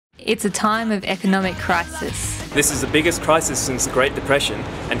It's a time of economic crisis. This is the biggest crisis since the Great Depression,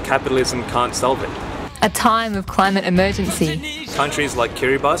 and capitalism can't solve it. A time of climate emergency. Countries like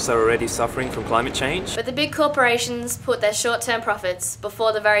Kiribati are already suffering from climate change. But the big corporations put their short-term profits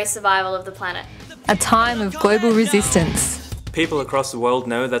before the very survival of the planet. A time of global resistance. People across the world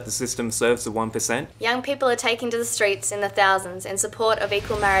know that the system serves the 1%. Young people are taking to the streets in the thousands in support of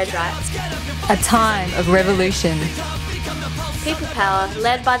equal marriage rights. A time of revolution. People power,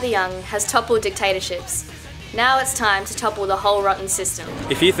 led by the young, has toppled dictatorships. Now it's time to topple the whole rotten system.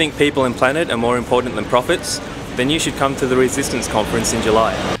 If you think people and planet are more important than profits, then you should come to the Resistance Conference in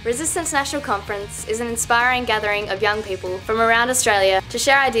July. Resistance National Conference is an inspiring gathering of young people from around Australia to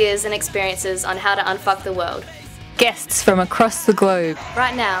share ideas and experiences on how to unfuck the world. Guests from across the globe.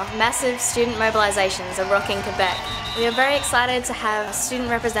 Right now, massive student mobilisations are rocking Quebec. We are very excited to have a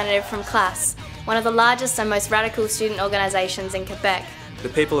student representative from CLASSE, one of the largest and most radical student organisations in Quebec. The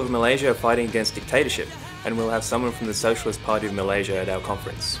people of Malaysia are fighting against dictatorship, and we'll have someone from the Socialist Party of Malaysia at our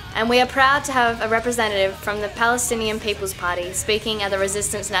conference. And we are proud to have a representative from the Palestinian People's Party speaking at the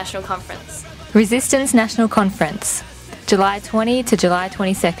Resistance National Conference. Resistance National Conference, July 20 to July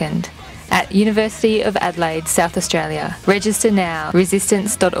 22nd, at University of Adelaide, South Australia. Register now,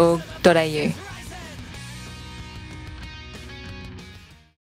 resistance.org.au.